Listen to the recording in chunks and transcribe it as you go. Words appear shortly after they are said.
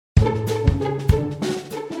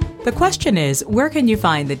The question is, where can you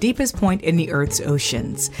find the deepest point in the Earth's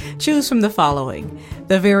oceans? Choose from the following: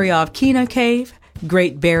 the Variov-Kina Cave,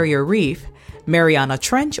 Great Barrier Reef, Mariana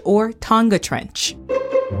Trench, or Tonga Trench.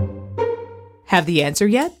 Have the answer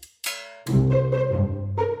yet?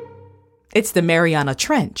 It's the Mariana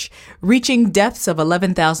Trench, reaching depths of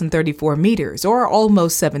 11,034 meters, or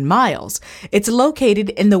almost 7 miles. It's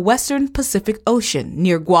located in the western Pacific Ocean,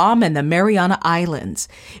 near Guam and the Mariana Islands.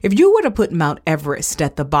 If you were to put Mount Everest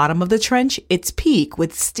at the bottom of the trench, its peak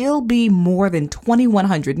would still be more than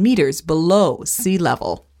 2,100 meters below sea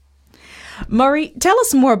level. Murray, tell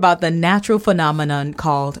us more about the natural phenomenon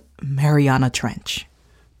called Mariana Trench.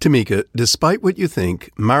 Tamika, despite what you think,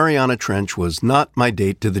 Mariana Trench was not my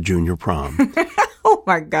date to the junior prom. Oh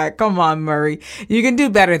my God, come on, Murray. You can do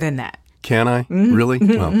better than that. Can I? Really?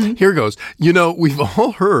 Well, here goes. You know, we've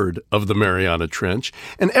all heard of the Mariana Trench,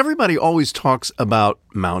 and everybody always talks about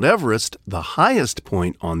Mount Everest, the highest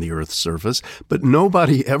point on the Earth's surface, but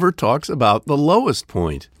nobody ever talks about the lowest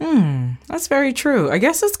point. That's very true. I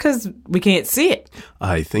guess it's because we can't see it.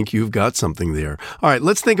 I think you've got something there. All right,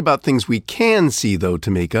 let's think about things we can see, though,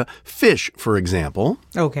 Tamika. Fish, for example.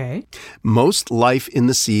 Okay. Most life in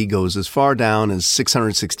the sea goes as far down as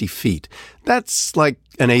 660 feet. That's like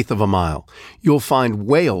 1/8 of a mile. You'll find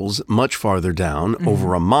whales much farther down,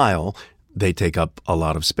 over a mile. They take up a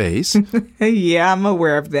lot of space. Yeah, I'm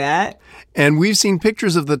aware of that. And we've seen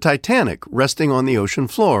pictures of the Titanic resting on the ocean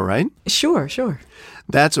floor, right? Sure.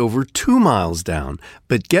 That's over 2 miles down.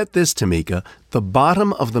 But get this, Tamika, the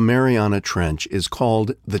bottom of the Mariana Trench is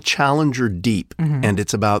called the Challenger Deep, and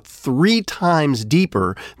it's about 3 times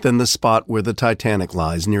deeper than the spot where the Titanic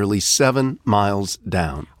lies, nearly 7 miles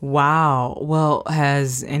down. Wow. Well,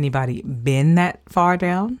 has anybody been that far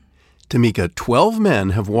down? Tamika, 12 men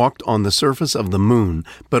have walked on the surface of the moon,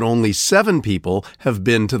 but only 7 people have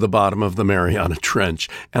been to the bottom of the Mariana Trench.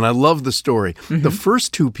 And I love the story. The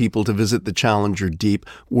first 2 people to visit the Challenger Deep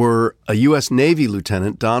were a U.S. Navy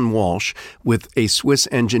Lieutenant, Don Walsh, with a Swiss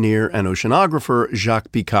engineer and oceanographer,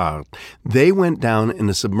 Jacques Piccard. They went down in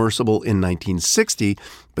a submersible in 1960,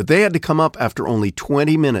 but they had to come up after only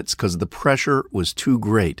 20 minutes because the pressure was too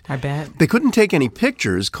great. I bet. They couldn't take any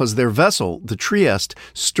pictures because their vessel, the Trieste,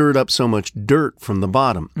 stirred up so much dirt from the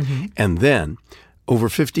bottom. And then, over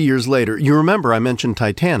 50 years later, you remember I mentioned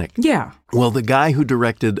Titanic. Yeah. Well, the guy who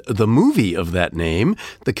directed the movie of that name,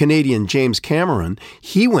 the Canadian James Cameron,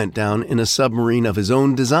 he went down in a submarine of his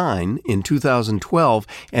own design in 2012,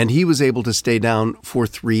 and he was able to stay down for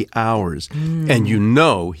 3 hours. And you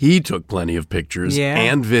know he took plenty of pictures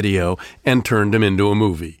and video and turned them into a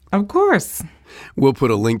movie. Of course. We'll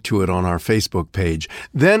put a link to it on our Facebook page.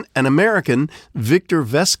 Then an American, Victor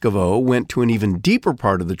Vescovo, went to an even deeper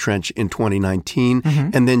part of the trench in 2019.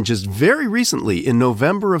 And then just very recently, in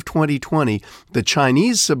November of 2020, the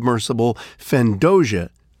Chinese submersible Fendosia,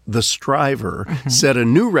 the Striver, set a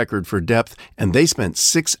new record for depth, and they spent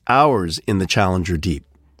 6 hours in the Challenger Deep.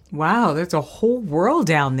 Wow, there's a whole world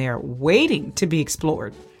down there waiting to be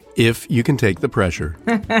explored. If you can take the pressure.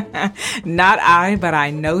 Not I, but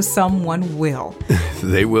I know someone will.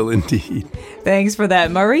 They will indeed. Thanks for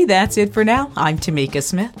that, Murray. That's it for now. I'm Tamika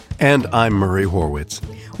Smith. And I'm Murray Horwitz.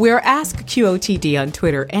 We're Ask QOTD on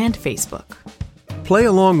Twitter and Facebook. Play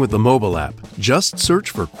along with the mobile app. Just search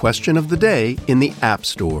for Question of the Day in the App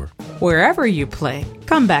Store. Wherever you play,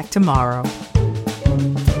 come back tomorrow.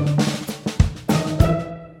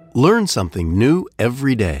 Learn something new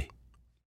every day.